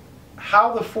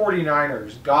how the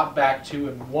 49ers got back to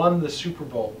and won the Super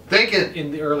Bowl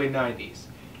in the early 90s.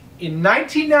 In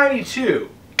 1992,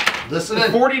 the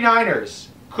 49ers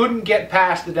couldn't get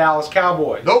past the Dallas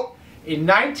Cowboys. Nope. In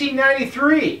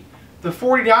 1993, the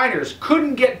 49ers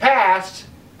couldn't get past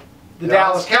the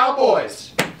Dallas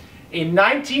Cowboys. In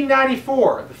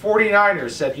 1994, the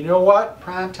 49ers said, you know what?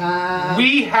 Prime time.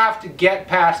 We have to get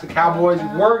past the Cowboys.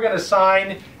 We're going to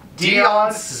sign Deion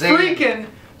freaking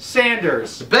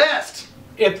Sanders. The best.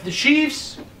 If the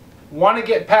Chiefs want to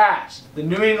get past the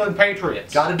New England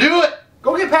Patriots, got to do it.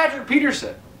 Go get Patrick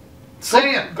Peterson.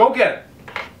 Go get it.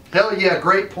 Hell yeah,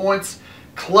 great points,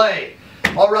 Clay.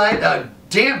 All right,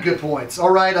 damn good points.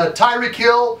 All right, Tyreek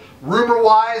Hill,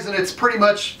 rumor-wise, and it's pretty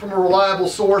much from a reliable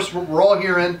source we're all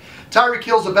hearing, Tyreek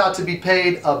Hill's about to be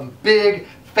paid a big,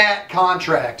 fat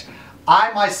contract.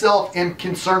 I myself am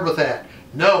concerned with that.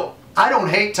 No, I don't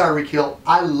hate Tyreek Hill.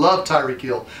 I love Tyreek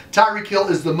Hill. Tyreek Hill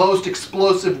is the most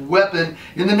explosive weapon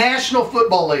in the National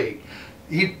Football League.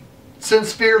 He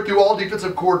sends fear through all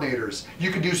defensive coordinators.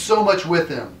 You can do so much with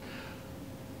him.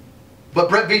 But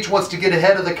Brett Veach wants to get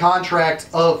ahead of the contract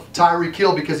of Tyreek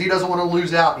Hill because he doesn't want to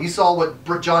lose out. He saw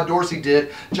what John Dorsey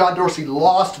did. John Dorsey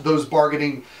lost those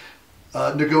bargaining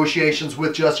negotiations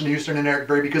with Justin Houston and Eric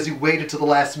Berry because he waited to the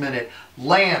last minute.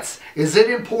 Lance, is it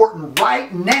important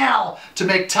right now to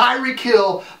make Tyreek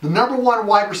Hill the #1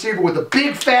 wide receiver with a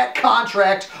big fat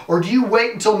contract, or do you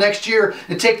wait until next year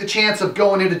and take the chance of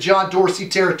going into John Dorsey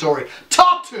territory?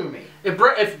 Talk to me. If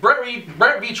Brett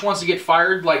Veach wants to get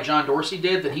fired like John Dorsey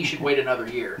did, then he should wait another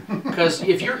year. Because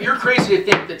if you're crazy to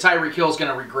think that Tyreek Hill is going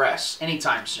to regress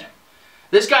anytime soon.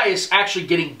 This guy is actually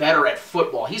getting better at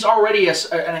football. He's already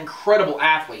an incredible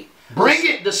athlete. Bring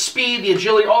it! The speed, the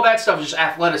agility, all that stuff is just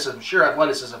athleticism, sheer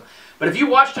athleticism. But if you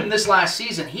watched him this last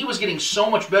season, he was getting so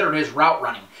much better at his route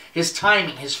running, his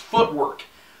timing, his footwork.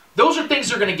 Those are things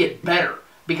that are going to get better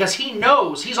because he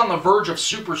knows he's on the verge of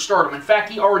superstardom. In fact,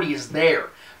 he already is there.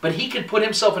 But he could put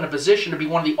himself in a position to be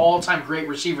one of the all-time great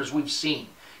receivers we've seen.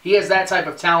 He has that type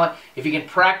of talent. If he can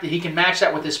practice, he can match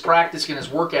that with his practice and his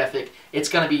work ethic. It's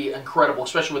going to be incredible,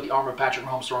 especially with the arm of Patrick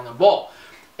Mahomes throwing the ball.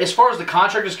 As far as the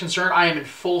contract is concerned, I am in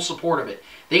full support of it.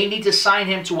 They need to sign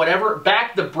him to whatever.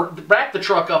 Back the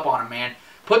truck up on him, man.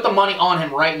 Put the money on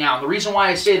him right now. And the reason why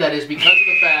I say that is because of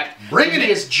the fact that he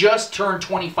has just turned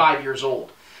 25 years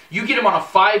old. You get him on a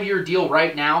 5-year deal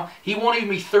right now, he won't even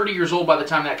be 30 years old by the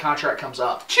time that contract comes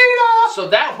up. Cheetah! So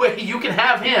that way you can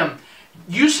have him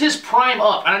use his prime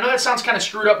up. And I know that sounds kind of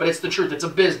screwed up, but it's the truth. It's a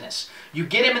business. You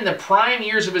get him in the prime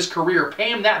years of his career,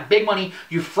 pay him that big money,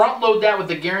 you front load that with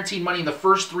the guaranteed money in the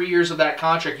first 3 years of that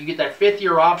contract, you get that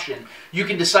 5th-year option. You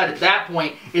can decide at that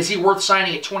point, is he worth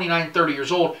signing at 29, 30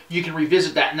 years old? You can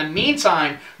revisit that. In the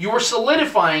meantime, you are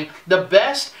solidifying the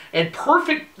best and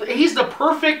perfect, he's the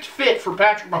perfect fit for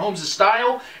Patrick Mahomes'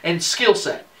 style and skill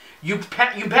set. You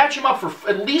patch him up for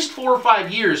at least 4 or 5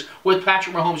 years with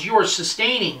Patrick Mahomes. You are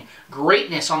sustaining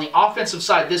greatness on the offensive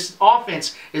side. This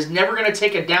offense is never going to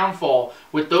take a downfall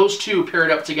with those two paired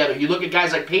up together. You look at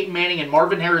guys like Peyton Manning and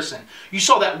Marvin Harrison. You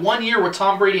saw that 1 year with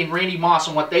Tom Brady and Randy Moss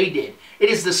and what they did. It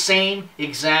is the same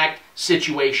exact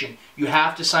situation. You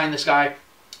have to sign this guy.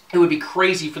 It would be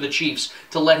crazy for the Chiefs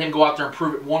to let him go out there and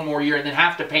prove it 1 more year and then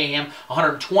have to pay him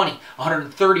 $120,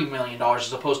 $130 million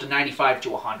as opposed to $95 to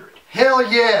 $100.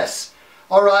 Hell yes.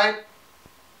 All right.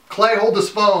 Clay, hold this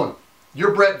phone.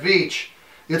 You're Brett Veach.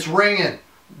 It's ringing.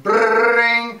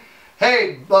 Bring.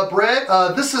 Hey,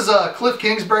 Brett, this is Cliff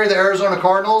Kingsbury, the Arizona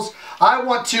Cardinals. I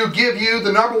want to give you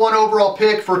the #1 overall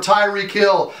pick for Tyreek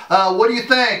Hill. What do you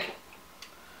think?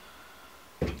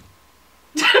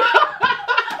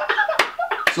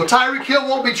 So Tyreek Hill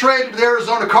won't be traded to the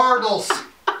Arizona Cardinals.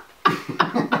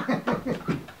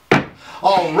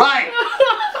 All right.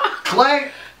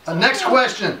 Clay, next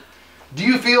question. Do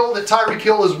you feel that Tyreek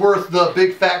Hill is worth the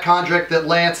big fat contract that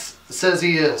Lance says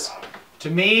he is? To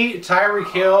me,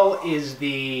 Tyreek Hill is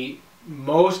the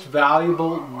most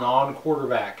valuable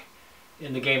non-quarterback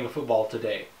in the game of football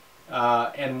today.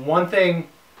 And one thing,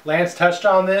 Lance touched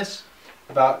on this,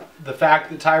 about the fact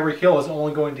that Tyreek Hill is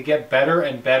only going to get better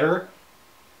and better.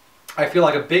 I feel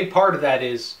like a big part of that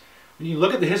is, when you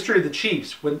look at the history of the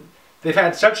Chiefs, when they've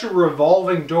had such a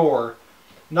revolving door,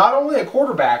 not only at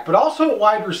quarterback, but also at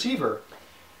wide receiver.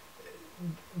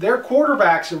 Their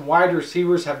quarterbacks and wide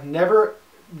receivers have never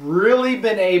really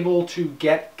been able to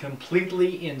get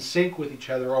completely in sync with each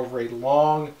other over a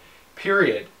long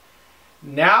period.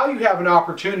 Now you have an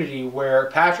opportunity where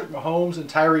Patrick Mahomes and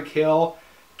Tyreek Hill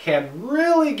can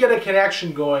really get a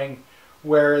connection going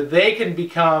where they can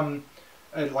become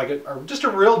just a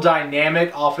real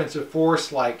dynamic offensive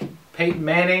force like Peyton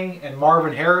Manning and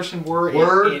Marvin Harrison were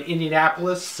in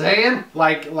Indianapolis. Saying?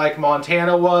 Like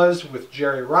Montana was with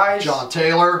Jerry Rice. John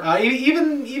Taylor.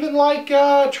 Even like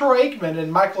Troy Aikman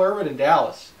and Michael Irvin in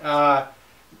Dallas.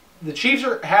 The Chiefs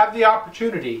have the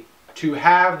opportunity to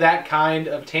have that kind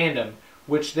of tandem,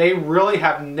 which they really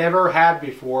have never had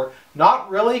before.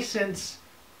 Not really since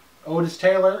Otis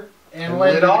Taylor and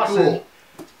Len Dawson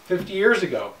 50 years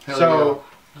ago. Hell so, yeah.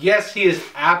 Yes, he is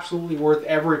absolutely worth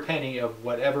every penny of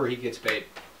whatever he gets paid.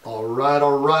 All right,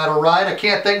 all right, all right. I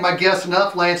can't thank my guests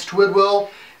enough, Lance Twidwell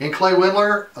and Clay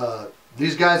Wendler.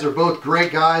 These guys are both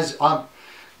great guys.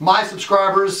 My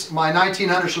subscribers, my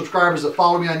 1,900 subscribers that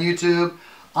follow me on YouTube,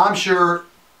 I'm sure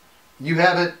you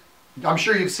haven't. I'm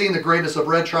sure you've seen the greatness of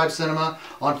Red Tribe Cinema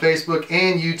on Facebook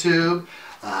and YouTube.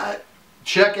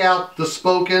 Check out The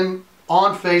Spoken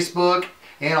on Facebook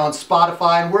and on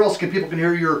Spotify. And where else can people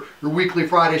hear your weekly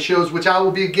Friday shows, which I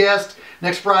will be a guest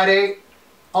next Friday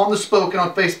on The Spoken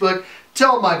on Facebook.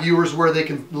 Tell my viewers where they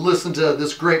can listen to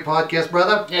this great podcast,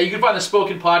 brother. Yeah, you can find The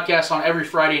Spoken podcast on every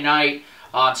Friday night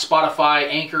on Spotify,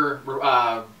 Anchor,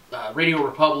 Radio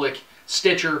Republic,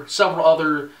 Stitcher, several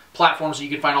other platforms that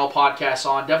you can find all podcasts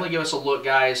on. Definitely give us a look,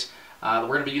 guys. We're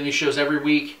going to be doing these shows every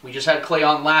week. We just had Clay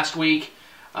on last week.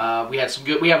 We had some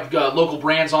good. We have local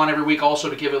brands on every week also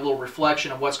to give a little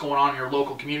reflection of what's going on in your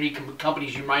local community,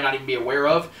 companies you might not even be aware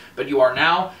of, but you are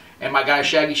now. And my guy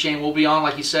Shaggy Shane will be on,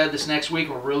 like you said, this next week.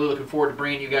 We're really looking forward to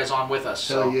bringing you guys on with us.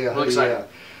 So, hell yeah, really excited. Yeah.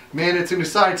 Man, it's an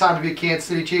exciting time to be a Kansas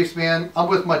City Chiefs, man. I'm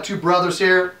with my two brothers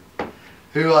here,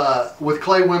 who, with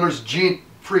Clay Wendler's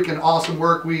freaking awesome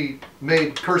work, we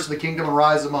made Curse of the Kingdom and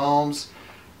Rise of Mahomes.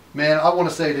 Man, I want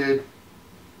to say, dude,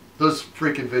 those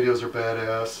freaking videos are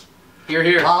badass. Here,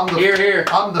 here. Here.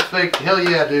 I'm the fake. Hell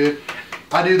yeah, dude.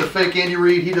 I do the fake Andy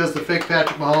Reid. He does the fake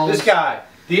Patrick Mahomes. This guy,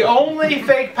 the only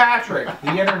fake Patrick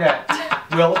the internet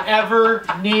will ever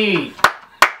need.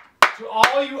 To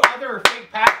all you other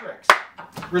fake Patricks,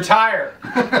 retire.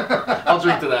 I'll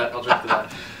drink to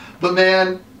that. But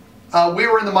man, we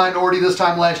were in the minority this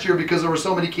time last year because there were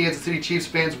so many Kansas City Chiefs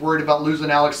fans worried about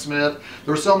losing Alex Smith.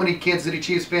 There were so many Kansas City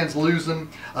Chiefs fans losing,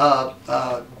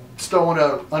 stowing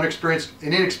an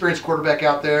inexperienced quarterback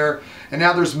out there. And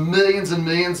now there's millions and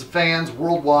millions of fans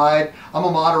worldwide. I'm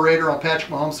a moderator on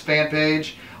Patrick Mahomes' fan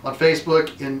page on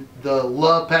Facebook, and the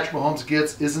love Patrick Mahomes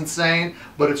gets is insane,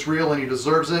 but it's real and he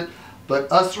deserves it.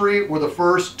 But us three were the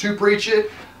first to preach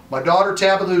it. My daughter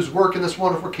Tabitha, who's working this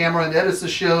wonderful camera and edits the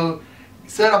show,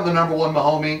 said I'm the #1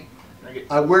 Mahomie.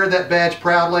 I wear that badge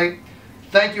proudly.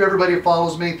 Thank you everybody who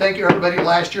follows me. Thank you everybody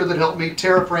last year that helped me.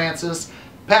 Tara Francis,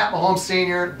 Pat Mahomes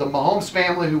Sr., the Mahomes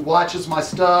family who watches my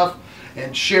stuff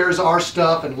and shares our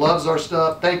stuff and loves our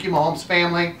stuff. Thank you, Mahomes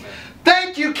family.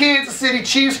 Thank you, Kansas City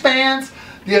Chiefs fans.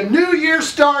 The new year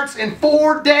starts in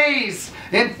 4 days.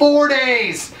 In 4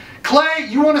 days. Clay,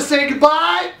 you want to say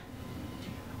goodbye?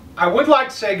 I would like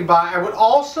to say goodbye. I would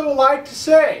also like to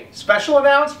say, special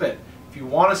announcement, if you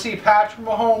want to see Patrick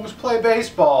Mahomes play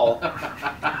baseball,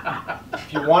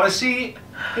 if you want to see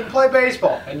him play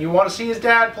baseball, and you want to see his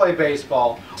dad play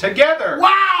baseball, together,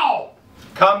 wow!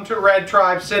 Come to Red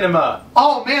Tribe Cinema.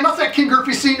 Oh man, that's that King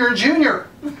Griffey Sr. and Jr.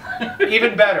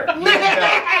 Even better. Even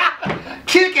better.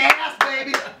 Kick ass,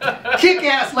 baby. Kick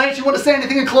ass. Lance, you want to say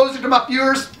anything in closing to my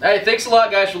viewers? Hey, thanks a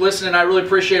lot, guys, for listening. I really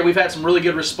appreciate it. We've had some really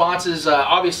good responses.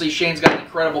 Obviously, Shane's got an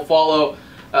incredible follow.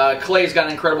 Clay's got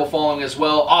an incredible following as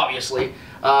well, obviously.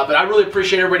 But I really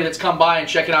appreciate everybody that's come by and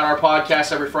checking out our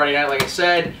podcast every Friday night, like I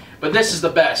said. But this is the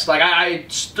best. Like I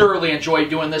thoroughly enjoy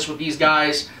doing this with these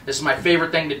guys. This is my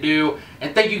favorite thing to do.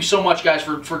 And thank you so much, guys,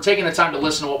 for taking the time to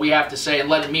listen to what we have to say and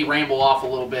letting me ramble off a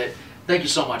little bit. Thank you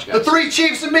so much, guys. The three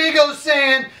Chiefs amigos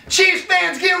saying, Chiefs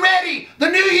fans, get ready. The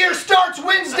new year starts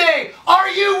Wednesday. Are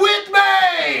you with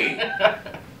me?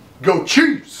 Go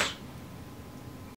Chiefs.